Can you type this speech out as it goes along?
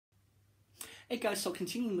Hey guys, so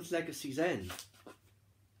continuing with Legacy's End.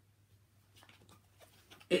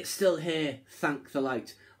 It's still here, thank the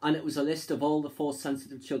light. And it was a list of all the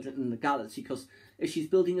Force-sensitive children in the galaxy, because if she's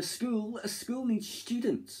building a school needs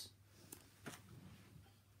students.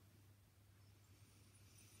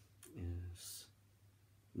 Yes.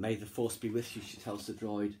 May the Force be with you, she tells the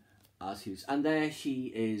droid as he's... And there she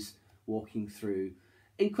is walking through.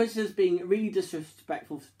 Inquisitors being really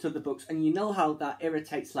disrespectful to the books, and you know how that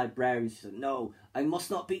irritates librarians. She said, no, I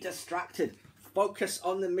must not be distracted. Focus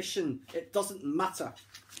on the mission. It doesn't matter.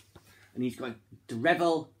 And he's going,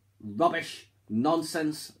 drivel, rubbish,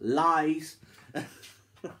 nonsense, lies.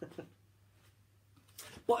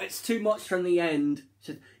 But it's too much from the end.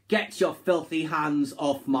 She said, get your filthy hands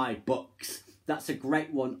off my books. That's a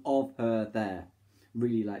great one of her there.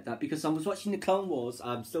 Really like that, because I was watching the Clone Wars.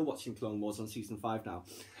 I'm still watching Clone Wars on season 5 now.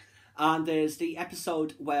 And there's the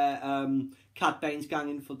episode where Cad Bane's gang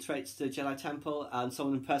infiltrates the Jedi Temple and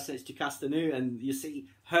someone impersonates Jocasta, and you see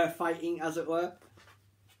her fighting, as it were.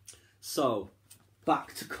 So,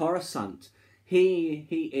 back to Coruscant. He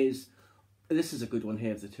is... This is a good one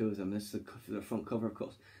here of the two of them. This is the front cover, of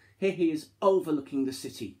course. Here he is overlooking the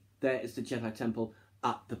city. There is the Jedi Temple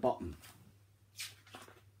at the bottom.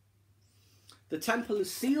 The temple is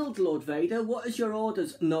sealed, Lord Vader. What is your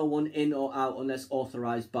orders? No one in or out unless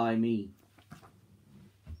authorised by me.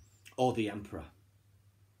 Or the Emperor.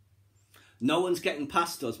 No one's getting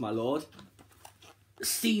past us, my lord.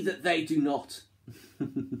 See that they do not.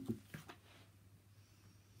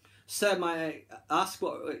 Sir, may I ask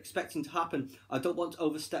what we're expecting to happen? I don't want to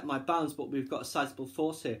overstep my bounds, but we've got a sizable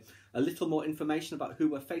force here. A little more information about who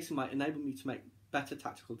we're facing might enable me to make better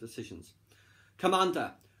tactical decisions.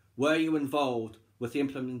 Commander, were you involved with the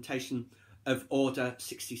implementation of Order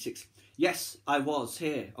 66? Yes, I was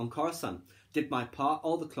here on Coruscant. Did my part,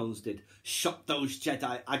 all the clones did. Shot those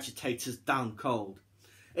Jedi agitators down cold.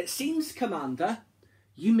 It seems, Commander,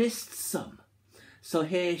 you missed some. So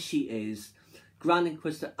here she is, Grand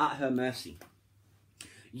Inquisitor at her mercy.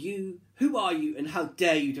 Who are you and how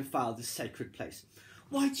dare you defile this sacred place?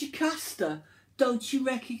 Why, Jocasta, don't you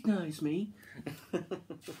recognise me?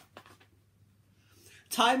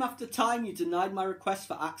 Time after time you denied my request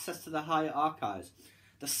for access to the higher archives.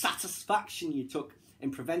 The satisfaction you took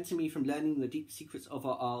in preventing me from learning the deep secrets of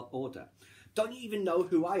our order. Don't you even know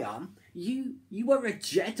who I am? You were a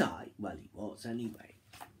Jedi. Well, he was anyway.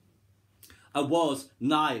 I was.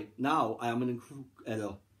 Now I am an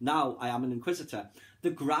Inquisitor. The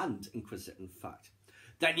Grand Inquisitor, in fact.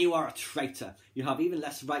 Then you are a traitor. You have even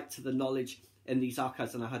less right to the knowledge in these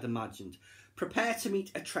archives than I had imagined. Prepare to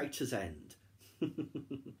meet a traitor's end.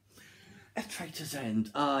 A traitor's end,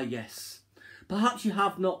 ah yes. Perhaps you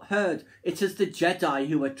have not heard, it is the Jedi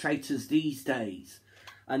who are traitors these days.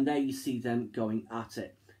 And there you see them going at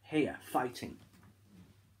it. Here, fighting.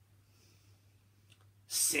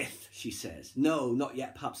 Sith, she says. No, not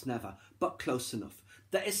yet, perhaps never, but close enough.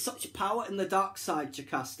 There is such power in the dark side,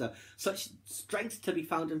 Jocasta, such strength to be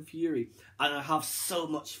found in fury, and I have so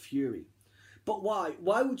much fury. But why?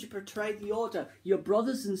 Why would you betray the Order? Your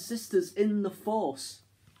brothers and sisters in the Force.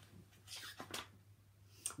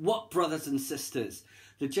 What brothers and sisters?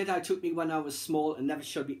 The Jedi took me when I was small and never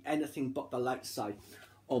showed me anything but the light side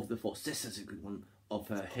of the Force. This is a good one of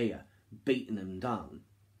her here, beating them down.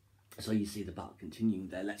 So you see the battle continuing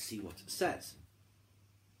there. Let's see what it says.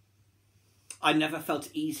 I never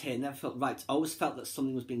felt ease here, never felt right. I always felt that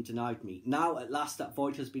something was being denied me. Now, at last, that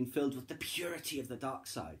void has been filled with the purity of the dark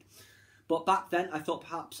side. But back then, I thought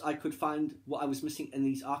perhaps I could find what I was missing in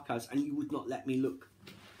these archives, and you would not let me look.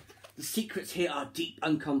 The secrets here are deep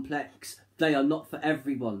and complex. They are not for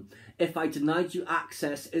everyone. If I denied you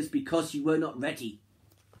access, it's because you were not ready.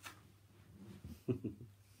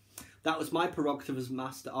 That was my prerogative as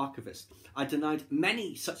Master Archivist. I denied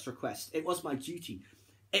many such requests. It was my duty.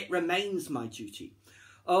 It remains my duty.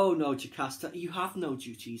 Oh no, Jocasta, you have no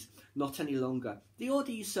duties, not any longer. The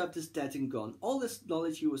order you served is dead and gone. All this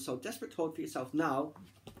knowledge you were so desperate to hold for yourself now,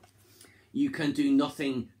 you can do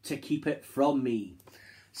nothing to keep it from me.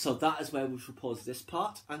 So that is where we shall pause this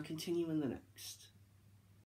part and continue in the next.